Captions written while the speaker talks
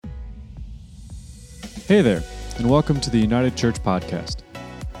Hey there, and welcome to the United Church Podcast.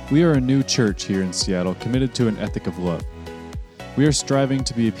 We are a new church here in Seattle committed to an ethic of love. We are striving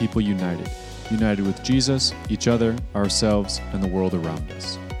to be a people united with Jesus, each other, ourselves, and the world around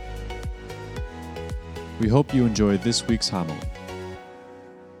us. We hope you enjoy this week's homily.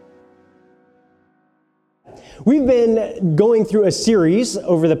 We've been going through a series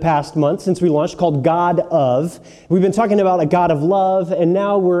over the past month since we launched called God of. We've been talking about a God of love, and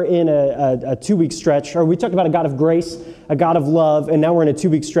now we're in a 2-week stretch, or we talked about a God of grace, a God of love, and now we're in a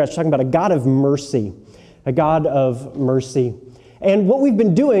 2-week stretch talking about a God of mercy, a God of mercy. And what we've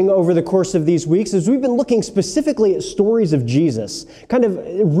been doing over the course of these weeks is we've been looking specifically at stories of Jesus, kind of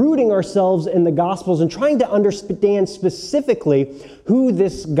rooting ourselves in the Gospels and trying to understand specifically who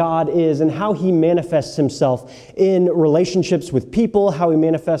this God is and how he manifests himself in relationships with people, how he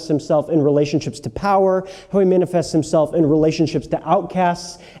manifests himself in relationships to power, how he manifests himself in relationships to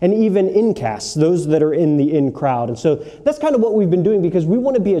outcasts and even incasts, those that are in the in crowd. And so that's kind of what we've been doing because we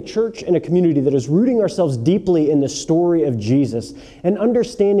want to be a church and a community that is rooting ourselves deeply in the story of Jesus and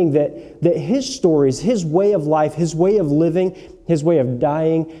understanding that his stories, his way of life, his way of living, his way of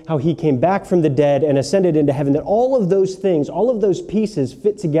dying, how he came back from the dead and ascended into heaven, that all of those things, all of those pieces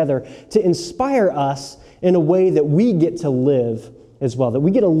fit together to inspire us in a way that we get to live as well, that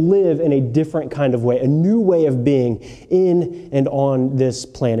we get to live in a different kind of way, a new way of being in and on this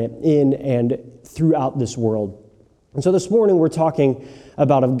planet, in and throughout this world. And so this morning we're talking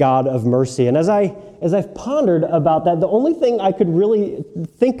about a God of mercy. And as I've pondered about that, the only thing I could really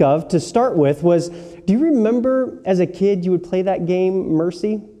think of to start with was, do you remember as a kid you would play that game,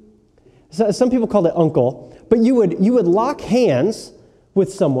 Mercy? So, some people called it Uncle, but you would lock hands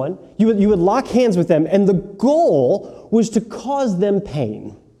with someone, you would lock hands with them, and the goal was to cause them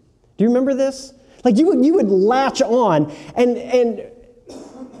pain. Do you remember this? Like you would latch on, and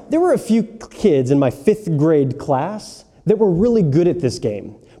there were a few kids in my 5th grade class that were really good at this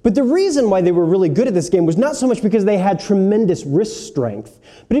game. But the reason why they were really good at this game was not so much because they had tremendous wrist strength,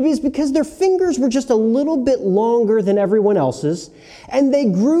 but it was because their fingers were just a little bit longer than everyone else's, and they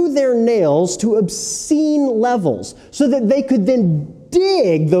grew their nails to obscene levels so that they could then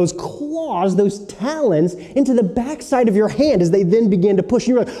dig those claws, those talons, into the backside of your hand as they then began to push.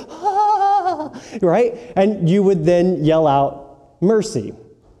 And you're like, ah, right? And you would then yell out, mercy.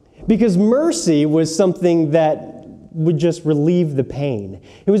 Because mercy was something that would just relieve the pain.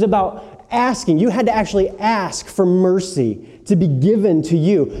 It was about asking. You had to actually ask for mercy to be given to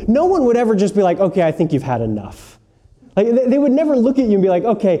you. No one would ever just be like, okay, I think you've had enough. Like they would never look at you and be like,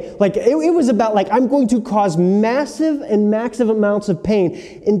 okay, like it was about like, I'm going to cause massive amounts of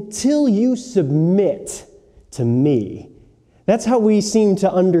pain until you submit to me. That's how we seem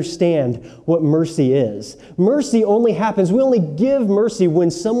to understand what mercy is. Mercy only happens, we only give mercy when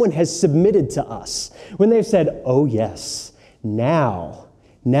someone has submitted to us. When they've said, oh yes, now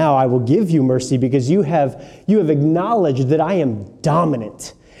I will give you mercy because you have acknowledged that I am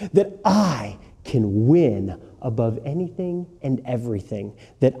dominant, that I can win above anything and everything,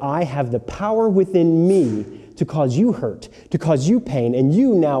 that I have the power within me to cause you hurt, to cause you pain, and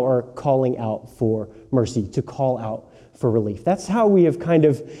you now are calling out for mercy, to call out for relief. That's how we have kind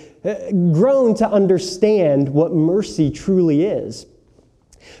of grown to understand what mercy truly is.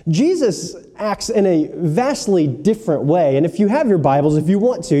 Jesus acts in a vastly different way. And if you have your Bibles, if you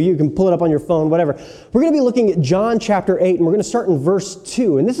want to, you can pull it up on your phone, whatever. We're going to be looking at John chapter 8, and we're going to start in verse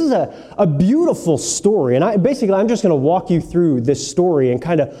 2. And this is a beautiful story. And I'm just going to walk you through this story and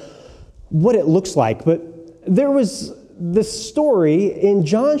kind of what it looks like. But there was this story in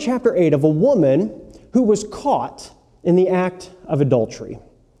John chapter 8 of a woman who was caught in the act of adultery.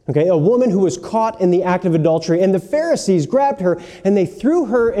 Okay, a woman who was caught in the act of adultery, and the Pharisees grabbed her and they threw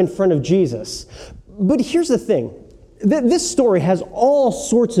her in front of Jesus. But here's the thing. This story has all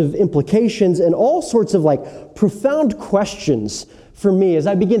sorts of implications and all sorts of like profound questions for me as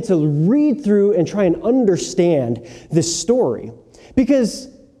I begin to read through and try and understand this story. Because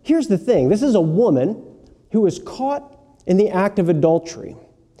here's the thing. This is a woman who was caught in the act of adultery.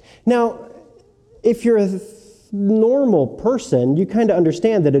 Now, if you're a normal person, you kind of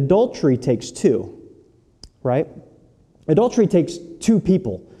understand that adultery takes two, right? Adultery takes two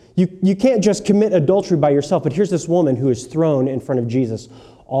people. You can't just commit adultery by yourself, but here's this woman who is thrown in front of Jesus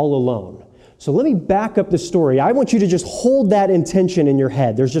all alone. So let me back up the story. I want you to just hold that intention in your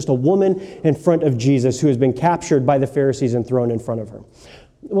head. There's just a woman in front of Jesus who has been captured by the Pharisees and thrown in front of her.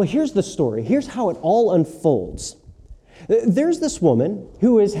 Well, here's the story. Here's how it all unfolds. There's this woman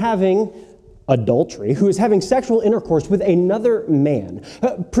who is having adultery, who is having sexual intercourse with another man.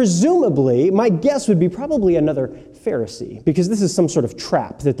 Presumably, my guess would be probably another Pharisee, because this is some sort of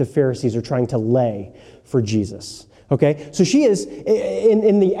trap that the Pharisees are trying to lay for Jesus. Okay, so she is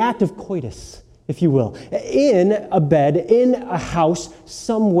in the act of coitus, if you will, in a bed, in a house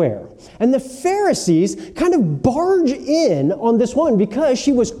somewhere. And the Pharisees kind of barge in on this woman because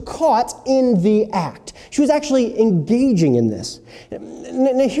she was caught in the act. She was actually engaging in this.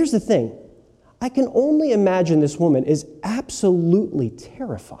 Now, here's the thing. I can only imagine this woman is absolutely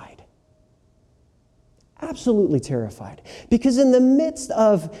terrified. Absolutely terrified. Because in the midst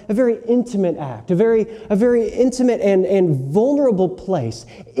of a very intimate act, a very intimate and vulnerable place,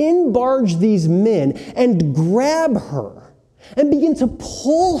 in barge these men and grab her and begin to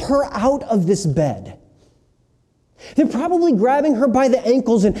pull her out of this bed. They're probably grabbing her by the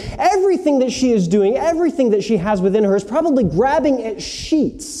ankles, and everything that she is doing, everything that she has within her is probably grabbing at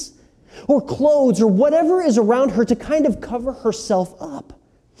sheets or clothes or whatever is around her to kind of cover herself up.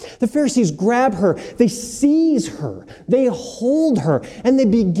 The Pharisees grab her, they seize her, they hold her, and they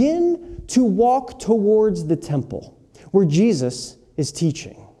begin to walk towards the temple where Jesus is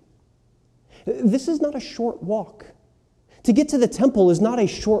teaching. This is not a short walk. To get to the temple is not a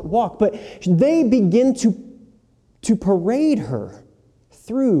short walk, but they begin to parade her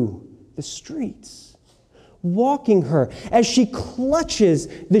through the streets, walking her as she clutches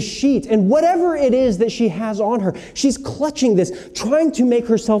the sheet. And whatever it is that she has on her, she's clutching this, trying to make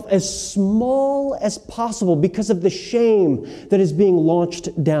herself as small as possible because of the shame that is being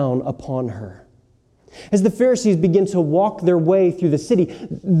launched down upon her. As the Pharisees begin to walk their way through the city,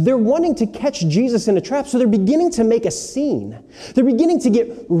 they're wanting to catch Jesus in a trap, so they're beginning to make a scene. They're beginning to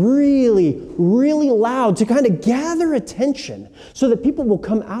get really, really loud to kind of gather attention so that people will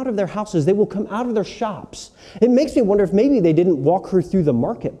come out of their houses, they will come out of their shops. It makes me wonder if maybe they didn't walk her through the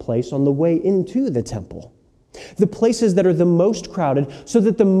marketplace on the way into the temple. The places that are the most crowded, so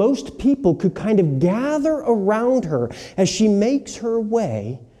that the most people could kind of gather around her as she makes her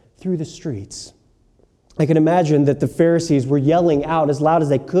way through the streets. I can imagine that the Pharisees were yelling out as loud as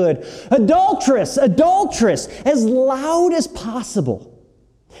they could, "Adulteress! Adulteress!" as loud as possible.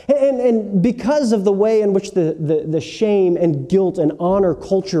 And because of the way in which the shame and guilt and honor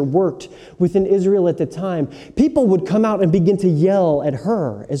culture worked within Israel at the time, people would come out and begin to yell at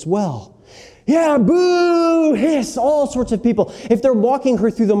her as well. Yeah, boo, hiss, all sorts of people. If they're walking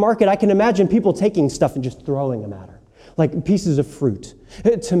her through the market, I can imagine people taking stuff and just throwing them at her. Like pieces of fruit,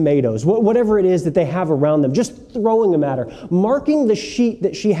 tomatoes, whatever it is that they have around them, just throwing them at her, marking the sheet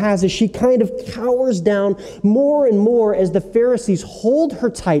that she has as she kind of cowers down more and more as the Pharisees hold her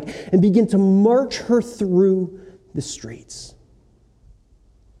tight and begin to march her through the streets.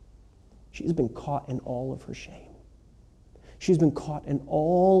 She's been caught in all of her shame. She's been caught in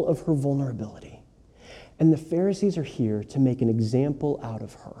all of her vulnerability. And the Pharisees are here to make an example out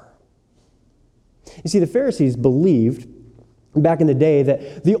of her. You see, the Pharisees believed back in the day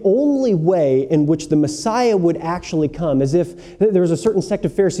that the only way in which the Messiah would actually come, as if there was a certain sect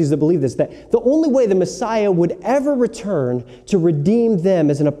of Pharisees that believed this, that the only way the Messiah would ever return to redeem them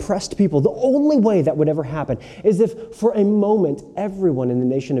as an oppressed people, the only way that would ever happen is if for a moment everyone in the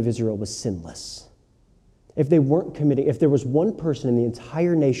nation of Israel was sinless. If they weren't committing, if there was one person in the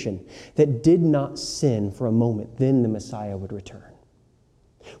entire nation that did not sin for a moment, then the Messiah would return.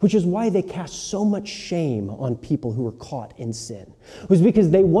 Which is why they cast so much shame on people who were caught in sin. It was because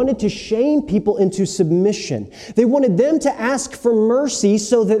they wanted to shame people into submission. They wanted them to ask for mercy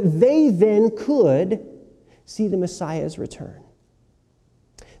so that they then could see the Messiah's return.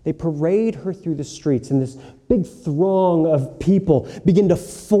 They parade her through the streets, and this big throng of people begin to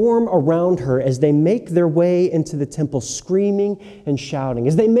form around her as they make their way into the temple, screaming and shouting.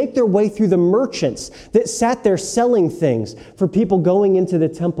 As they make their way through the merchants that sat there selling things for people going into the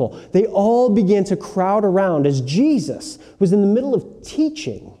temple, they all began to crowd around as Jesus was in the middle of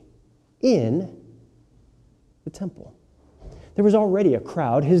teaching in the temple. There was already a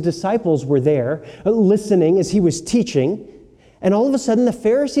crowd. His disciples were there listening as he was teaching. And all of a sudden, the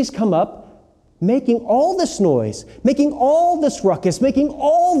Pharisees come up, making all this noise, making all this ruckus, making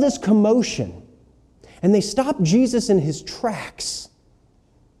all this commotion. And they stop Jesus in his tracks.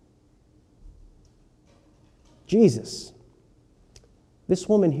 Jesus, this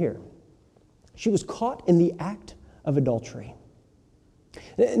woman here, she was caught in the act of adultery.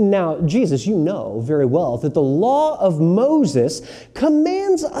 Now, Jesus, you know very well that the law of Moses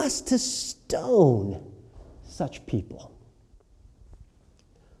commands us to stone such people.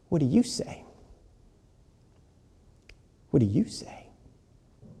 What do you say? What do you say?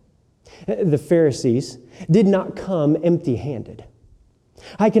 The Pharisees did not come empty-handed.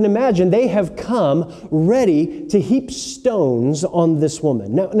 I can imagine they have come ready to heap stones on this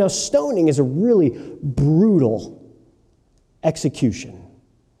woman. Now, stoning is a really brutal execution.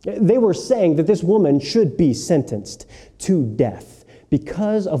 They were saying that this woman should be sentenced to death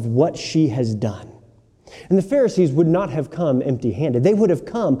because of what she has done. And the Pharisees would not have come empty-handed. They would have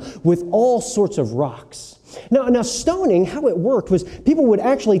come with all sorts of rocks. Now, stoning, how it worked was people would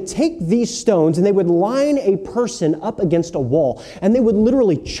actually take these stones and they would line a person up against a wall, and they would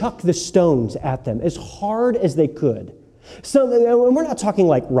literally chuck the stones at them as hard as they could. So, and we're not talking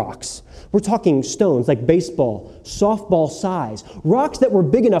like rocks. We're talking stones like baseball, softball size, rocks that were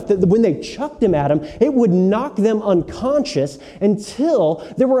big enough that when they chucked them at them, it would knock them unconscious until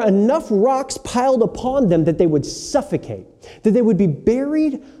there were enough rocks piled upon them that they would suffocate, that they would be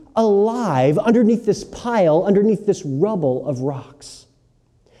buried alive underneath this pile, underneath this rubble of rocks.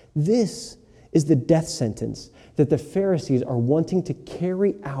 This is the death sentence that the Pharisees are wanting to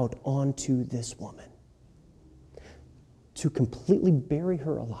carry out onto this woman, to completely bury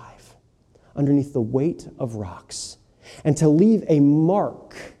her alive underneath the weight of rocks, and to leave a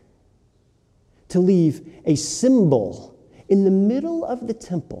mark, to leave a symbol in the middle of the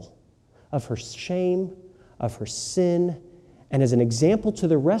temple of her shame, of her sin, and as an example to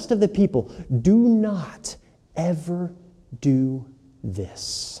the rest of the people. Do not ever do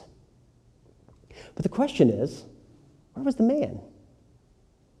this. But the question is, where was the man?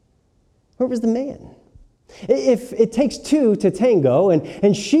 Where was the man? If it takes two to tango,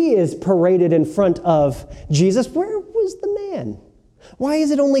 and she is paraded in front of Jesus, where was the man? Why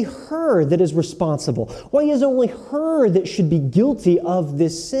is it only her that is responsible? Why is it only her that should be guilty of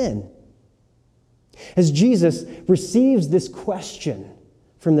this sin? As Jesus receives this question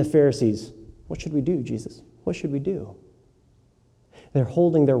from the Pharisees, what should we do, Jesus? What should we do? They're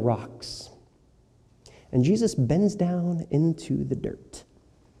holding their rocks. And Jesus bends down into the dirt,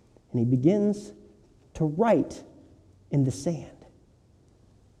 and he begins to write in the sand.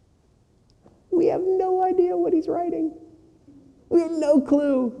 We have no idea what he's writing. We have no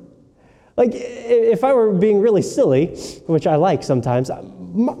clue. Like, if I were being really silly, which I like sometimes,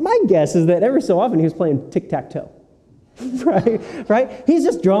 my guess is that every so often he was playing tic-tac-toe. Right? He's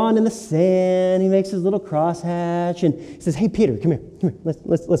just drawing in the sand. He makes his little crosshatch, and he says, "Hey, Peter, come here.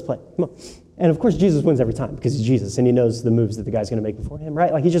 Let's play. Come on." And of course, Jesus wins every time because he's Jesus, and he knows the moves that the guy's going to make before him,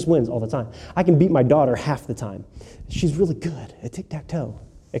 right? Like, he just wins all the time. I can beat my daughter half the time. She's really good at tic-tac-toe,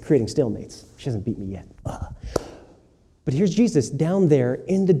 at creating stalemates. She hasn't beat me yet. But here's Jesus down there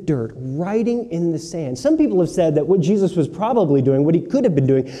in the dirt, writing in the sand. Some people have said that what Jesus was probably doing, what he could have been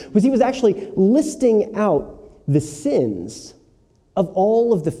doing, was he was actually listing out the sins of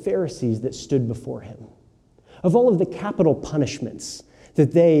all of the Pharisees that stood before him, of all of the capital punishments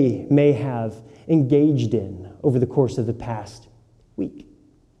that they may have engaged in over the course of the past week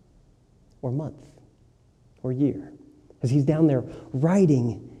or month or year, as he's down there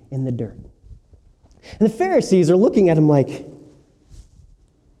writing in the dirt. And the Pharisees are looking at him like,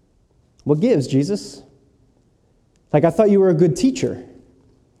 "What gives, Jesus? Like, I thought you were a good teacher.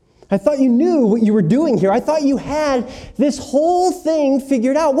 I thought you knew what you were doing here. I thought you had this whole thing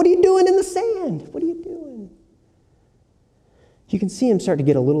figured out. What are you doing in the sand? What are you doing?" You can see him start to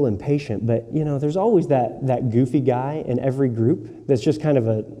get a little impatient, but, there's always that goofy guy in every group that's just kind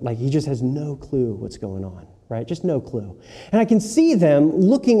of he just has no clue what's going on, right? Just no clue. And I can see them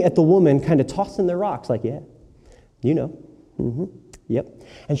looking at the woman kind of tossing their rocks like, "Yeah, yep."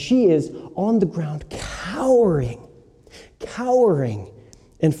 And she is on the ground cowering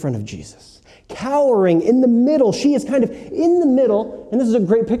in front of Jesus. Cowering in the middle. She is kind of in the middle, and this is a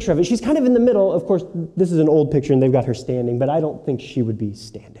great picture of it. She's kind of in the middle. Of course, this is an old picture, and they've got her standing, but I don't think she would be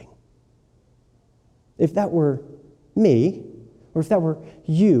standing. If that were me, or if that were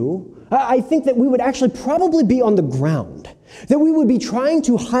you, I think that we would actually probably be on the ground, that we would be trying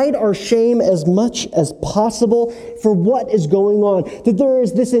to hide our shame as much as possible for what is going on, that there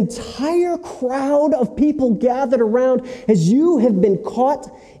is this entire crowd of people gathered around as you have been caught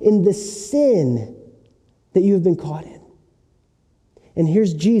in the sin that you have been caught in. And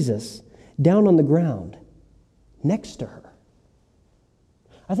here's Jesus down on the ground next to her.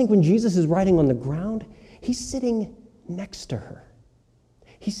 I think when Jesus is writing on the ground, he's sitting next to her.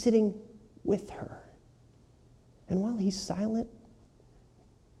 He's sitting with her. And while he's silent,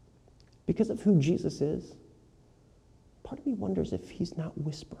 because of who Jesus is, part of me wonders if he's not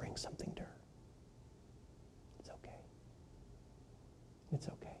whispering something to her. It's okay. It's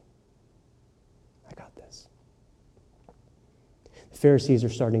okay. I got this. The Pharisees are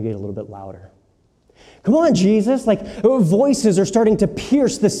starting to get a little bit louder. "Come on, Jesus." Voices are starting to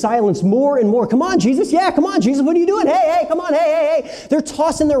pierce the silence more and more. "Come on, Jesus. Yeah, come on, Jesus. What are you doing? Hey, come on. Hey. They're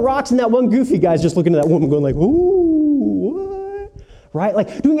tossing their rocks, and that one goofy guy's just looking at that woman going like, "Ooh, what?" right?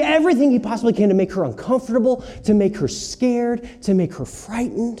 Like doing everything he possibly can to make her uncomfortable, to make her scared, to make her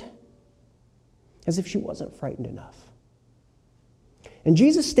frightened, as if she wasn't frightened enough. And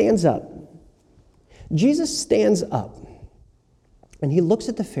Jesus stands up. Jesus stands up, and he looks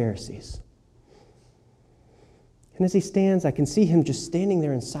at the Pharisees. And as he stands, I can see him just standing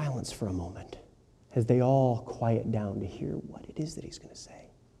there in silence for a moment as they all quiet down to hear what it is that he's going to say.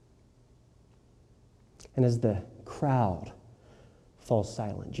 And as the crowd falls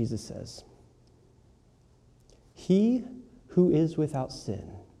silent, Jesus says, "He who is without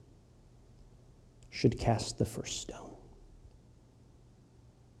sin should cast the first stone."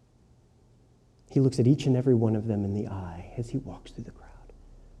 He looks at each and every one of them in the eye as he walks through the crowd.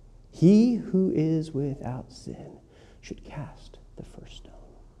 He who is without sin should cast the first stone.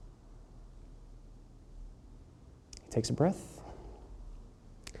 He takes a breath,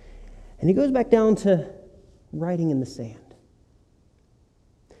 and he goes back down to writing in the sand.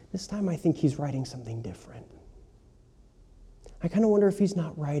 This time I think he's writing something different. I kind of wonder if he's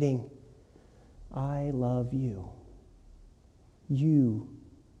not writing, "I love you. You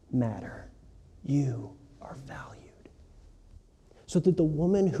matter. You are valued." So that the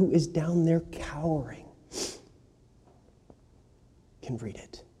woman who is down there cowering can read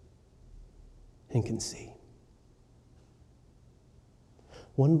it and can see.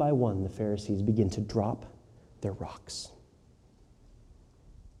 One by one, the Pharisees begin to drop their rocks.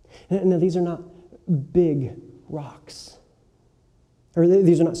 Now, these are not big rocks, or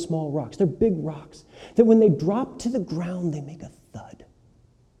these are not small rocks. They're big rocks that when they drop to the ground, they make a thud.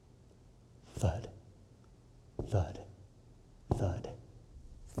 Thud, thud, thud,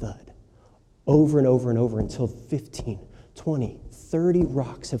 thud, over and over and over until 15, 20, 30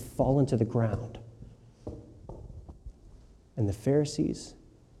 rocks have fallen to the ground. And the Pharisees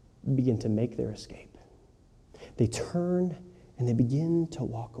begin to make their escape. They turn and they begin to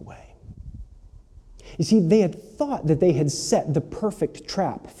walk away. You see, they had thought that they had set the perfect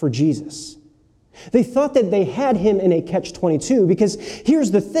trap for Jesus. They thought that they had him in a catch-22 because here's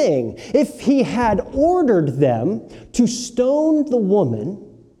the thing. If he had ordered them to stone the woman,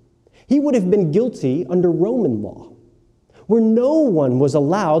 he would have been guilty under Roman law, where no one was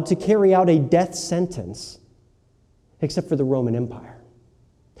allowed to carry out a death sentence except for the Roman Empire.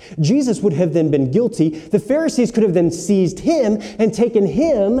 Jesus would have then been guilty. The Pharisees could have then seized him and taken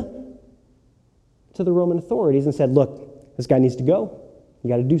him to the Roman authorities and said, "Look, this guy needs to go. You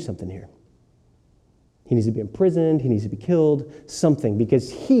got to do something here. He needs to be imprisoned. He needs to be killed, something,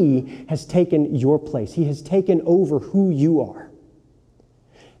 because he has taken your place. He has taken over who you are."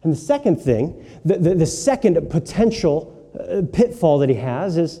 And the second thing, the second potential pitfall that he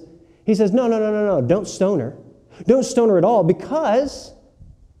has is, he says, no, don't stone her. Don't stone her at all, because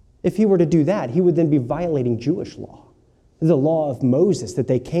if he were to do that, he would then be violating Jewish law, the law of Moses that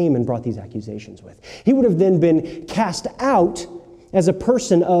they came and brought these accusations with. He would have then been cast out as a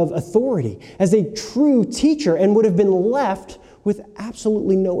person of authority, as a true teacher, and would have been left with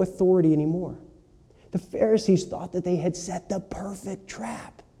absolutely no authority anymore. The Pharisees thought that they had set the perfect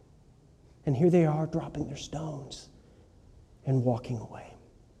trap. And here they are dropping their stones and walking away.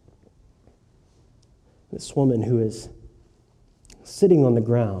 This woman who is sitting on the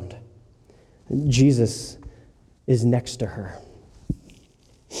ground, Jesus is next to her.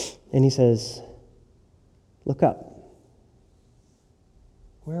 And he says, "Look up.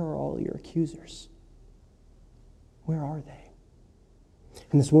 Where are all your accusers? Where are they?"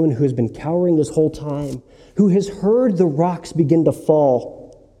 And this woman who has been cowering this whole time, who has heard the rocks begin to fall,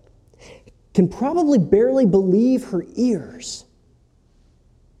 can probably barely believe her ears.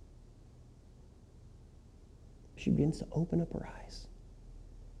 She begins to open up her eyes,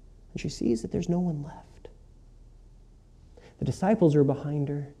 and she sees that there's no one left. The disciples are behind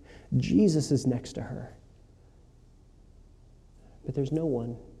her. Jesus is next to her. But there's no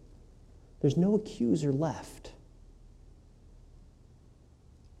one. There's no accuser left.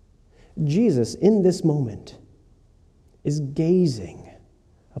 Jesus, in this moment, is gazing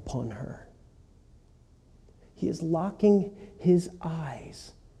upon her. He is locking his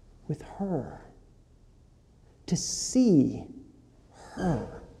eyes with her to see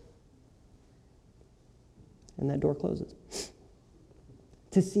her. And that door closes.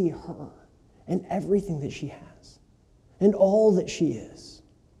 To see her and everything that she has and all that she is.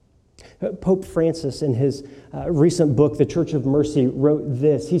 Pope Francis, in his recent book, The Church of Mercy, wrote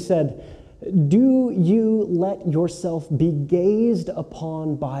this. He said, "Do you let yourself be gazed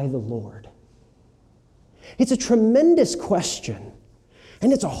upon by the Lord?" It's a tremendous question,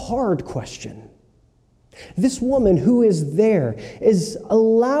 and it's a hard question. This woman who is there is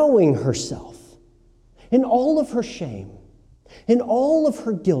allowing herself, in all of her shame, in all of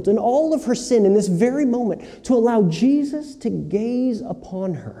her guilt, in all of her sin, in this very moment, to allow Jesus to gaze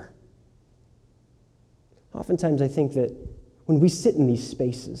upon her. Oftentimes I think that when we sit in these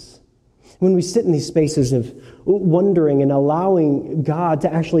spaces of wondering and allowing God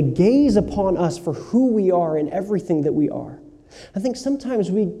to actually gaze upon us for who we are and everything that we are, I think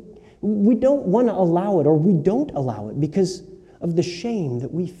sometimes we don't want to allow it, or we don't allow it because of the shame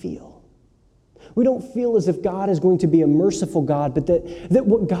that we feel. We don't feel as if God is going to be a merciful God, but that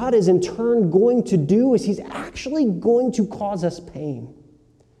what God is in turn going to do is He's actually going to cause us pain,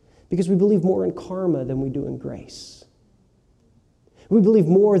 because we believe more in karma than we do in grace. We believe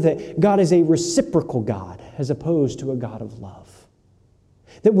more that God is a reciprocal God as opposed to a God of love.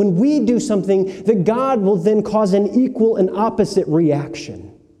 That when we do something, that God will then cause an equal and opposite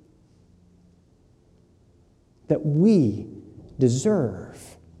reaction. That we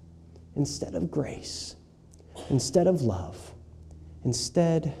deserve instead of grace, instead of love,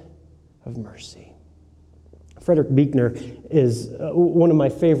 instead of mercy. Frederick Buechner is one of my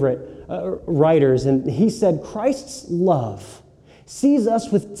favorite writers, and he said, Christ's love sees us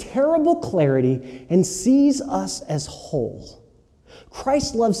with terrible clarity and sees us as whole.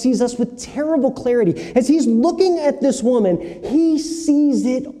 Christ's love sees us with terrible clarity. As He's looking at this woman, He sees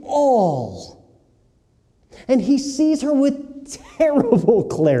it all. And He sees her with terrible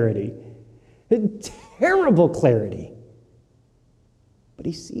clarity. Terrible clarity. But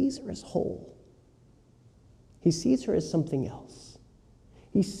He sees her as whole. He sees her as something else.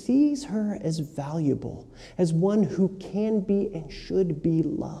 He sees her as valuable, as one who can be and should be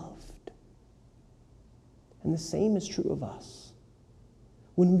loved. And the same is true of us.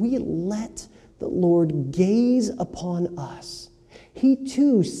 When we let the Lord gaze upon us, He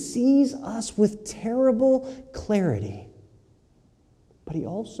too sees us with terrible clarity, but He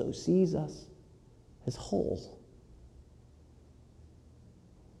also sees us as whole.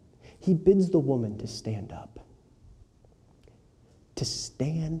 He bids the woman to stand up. To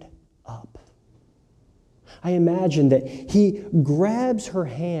stand up. I imagine that He grabs her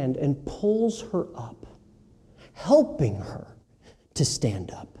hand and pulls her up, helping her to stand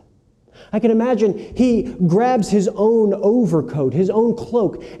up. I can imagine He grabs His own overcoat, His own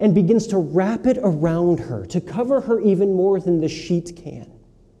cloak, and begins to wrap it around her, to cover her even more than the sheet can.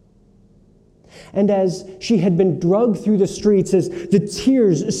 And as she had been dragged through the streets, as the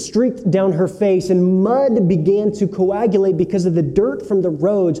tears streaked down her face and mud began to coagulate because of the dirt from the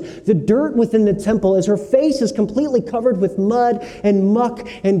roads, the dirt within the temple, as her face is completely covered with mud and muck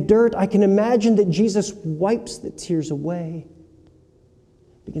and dirt, I can imagine that Jesus wipes the tears away,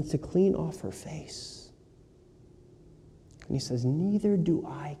 begins to clean off her face. And He says, "Neither do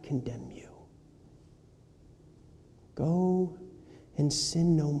I condemn you. Go and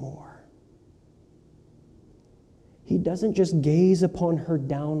sin no more." He doesn't just gaze upon her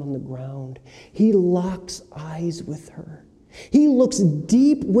down on the ground. He locks eyes with her. He looks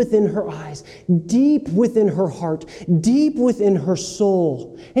deep within her eyes, deep within her heart, deep within her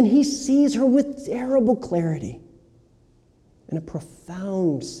soul. And He sees her with terrible clarity and a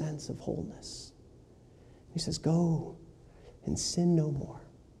profound sense of wholeness. He says, "Go and sin no more."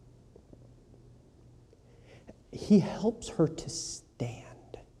 He helps her to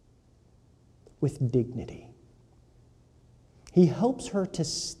stand with dignity. He helps her to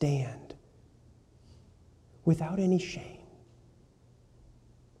stand without any shame.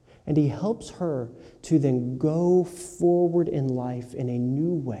 And He helps her to then go forward in life in a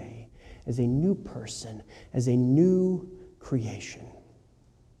new way, as a new person, as a new creation.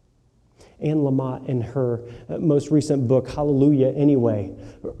 Anne Lamott, in her most recent book, Hallelujah Anyway,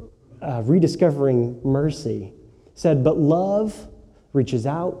 Rediscovering Mercy, said, "But love reaches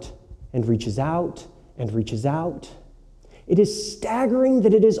out and reaches out and reaches out. It is staggering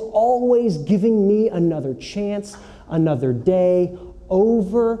that it is always giving me another chance, another day,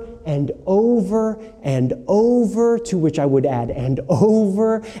 over and over and over," to which I would add, and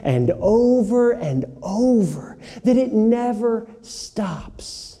over and over and over, that it never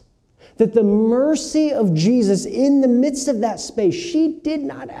stops. That the mercy of Jesus in the midst of that space, she did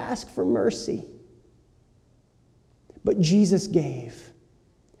not ask for mercy, but Jesus gave.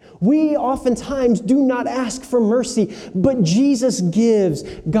 We oftentimes do not ask for mercy, but Jesus gives.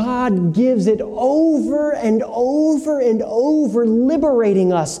 God gives it over and over and over,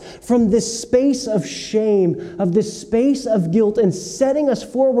 liberating us from this space of shame, of this space of guilt, and setting us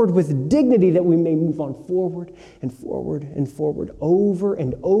forward with dignity that we may move on forward and forward and forward, over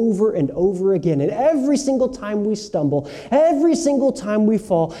and over and over again. And every single time we stumble, every single time we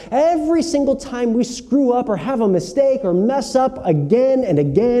fall, every single time we screw up or have a mistake or mess up again and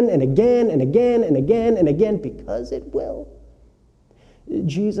again and again and again and again and again, because it will.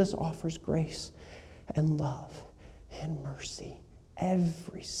 Jesus offers grace and love and mercy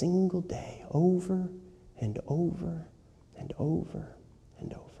every single day, over and over and over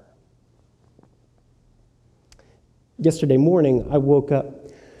and over. Yesterday morning, I woke up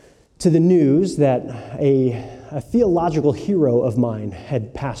to the news that a theological hero of mine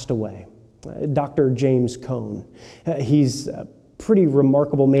had passed away, Dr. James Cone. He's a pretty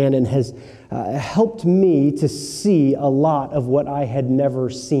remarkable man and has helped me to see a lot of what I had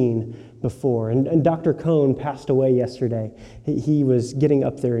never seen before. And Dr. Cone passed away yesterday. He was getting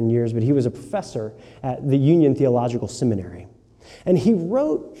up there in years, but he was a professor at the Union Theological Seminary. And he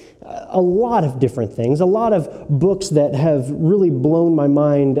wrote a lot of different things, a lot of books that have really blown my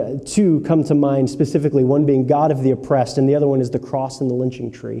mind. Two come to mind specifically, one being God of the Oppressed, and the other one is The Cross and the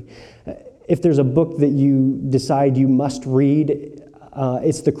Lynching Tree. If there's a book that you decide you must read,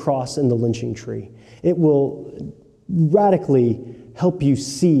 it's The Cross and the Lynching Tree. It will radically help you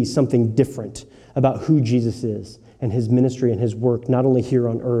see something different about who Jesus is and his ministry and his work, not only here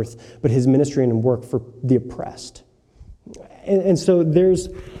on earth, but his ministry and work for the oppressed. And so there's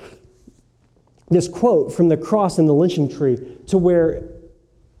this quote from The Cross and the Lynching Tree to where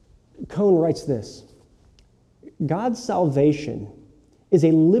Cone writes this: God's salvation is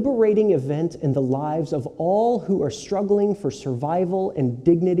a liberating event in the lives of all who are struggling for survival and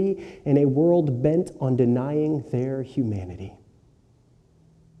dignity in a world bent on denying their humanity.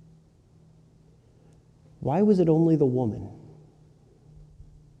 Why was it only the woman?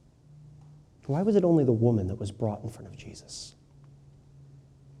 Why was it only the woman that was brought in front of Jesus?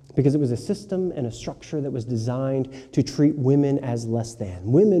 Because it was a system and a structure that was designed to treat women as less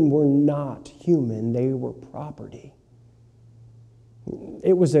than. Women were not human, they were property.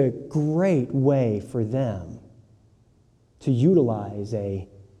 It was a great way for them to utilize a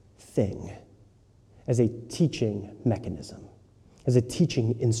thing as a teaching mechanism, as a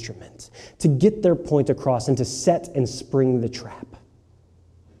teaching instrument, to get their point across and to set and spring the trap.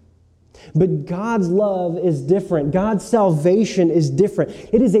 But God's love is different. God's salvation is different.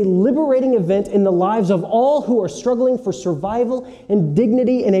 It is a liberating event in the lives of all who are struggling for survival and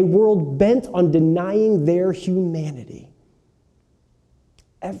dignity in a world bent on denying their humanity.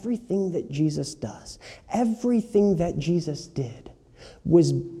 Everything that Jesus does, everything that Jesus did,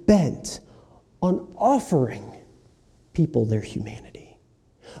 was bent on offering people their humanity,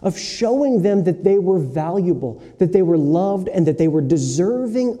 of showing them that they were valuable, that they were loved, and that they were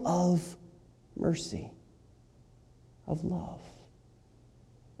deserving of mercy, of love,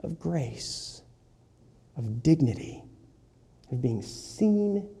 of grace, of dignity, of being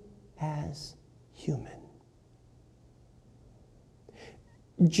seen as human.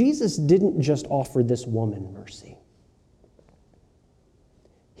 Jesus didn't just offer this woman mercy.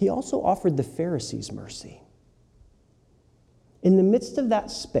 He also offered the Pharisees mercy. In the midst of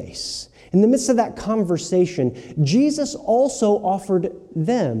that space, in the midst of that conversation, Jesus also offered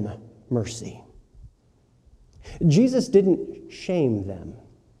them mercy. Jesus didn't shame them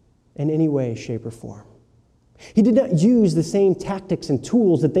in any way, shape, or form. He did not use the same tactics and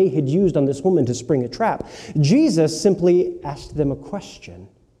tools that they had used on this woman to spring a trap. Jesus simply asked them a question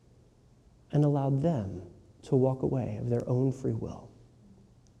and allowed them to walk away of their own free will.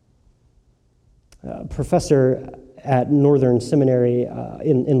 A professor at Northern Seminary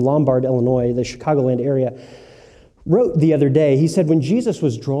in Lombard, Illinois, the Chicagoland area, wrote the other day, he said, when Jesus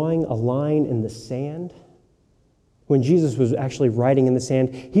was drawing a line in the sand, when Jesus was actually writing in the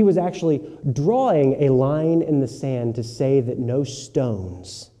sand, he was actually drawing a line in the sand to say that no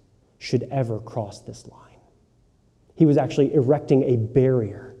stones should ever cross this line. He was actually erecting a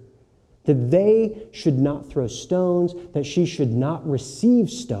barrier, that they should not throw stones, that she should not receive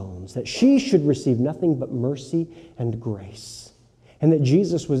stones, that she should receive nothing but mercy and grace. And that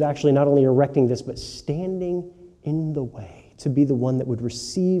Jesus was actually not only erecting this, but standing in the way to be the one that would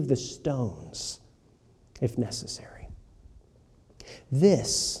receive the stones if necessary.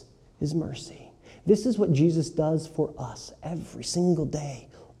 This is mercy. This is what Jesus does for us every single day,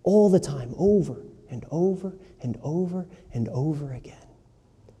 all the time, over and over and over and over again.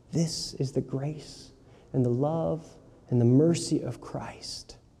 This is the grace and the love and the mercy of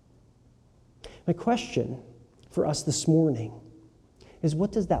Christ. My question for us this morning is,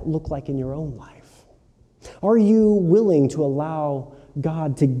 what does that look like in your own life? Are you willing to allow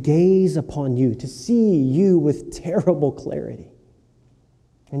God to gaze upon you, to see you with terrible clarity,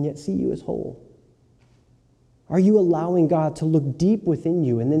 and yet see you as whole? Are you allowing God to look deep within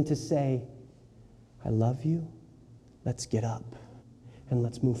you and then to say, I love you, let's get up, and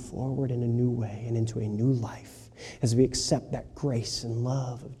let's move forward in a new way and into a new life as we accept that grace and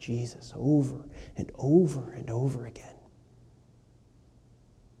love of Jesus over and over and over again?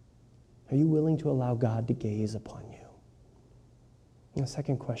 Are you willing to allow God to gaze upon you? And the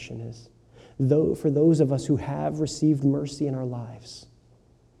second question is, for those of us who have received mercy in our lives,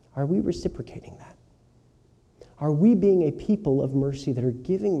 are we reciprocating that? Are we being a people of mercy that are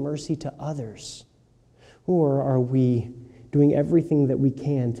giving mercy to others? Or are we doing everything that we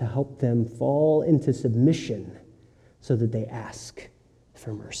can to help them fall into submission so that they ask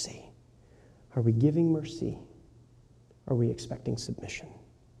for mercy? Are we giving mercy? Are we expecting submission?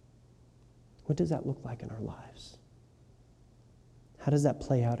 What does that look like in our lives? How does that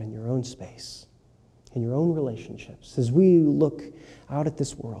play out in your own space, in your own relationships? As we look out at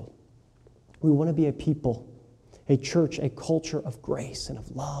this world, we want to be a people, a church, a culture of grace and of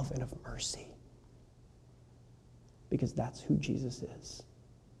love and of mercy. Because that's who Jesus is.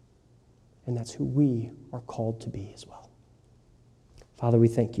 And that's who we are called to be as well. Father, we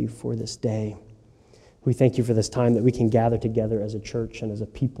thank you for this day. We thank you for this time that we can gather together as a church and as a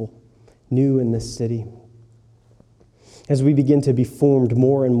people new in this city. As we begin to be formed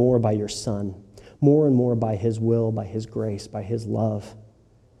more and more by your Son, more and more by his will, by his grace, by his love,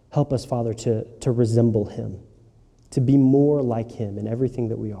 help us, Father, to resemble him, to be more like him in everything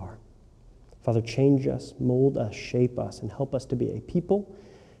that we are. Father, change us, mold us, shape us, and help us to be a people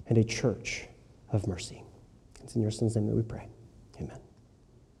and a church of mercy. It's in your Son's name that we pray. Amen.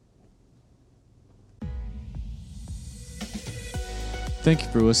 Thank you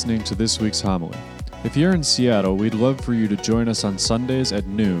for listening to this week's homily. If you're in Seattle, we'd love for you to join us on Sundays at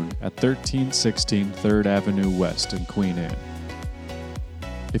noon at 1316 3rd Avenue West in Queen Anne.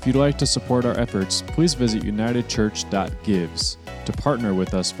 If you'd like to support our efforts, please visit unitedchurch.gives to partner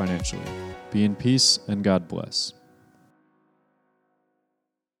with us financially. Be in peace and God bless.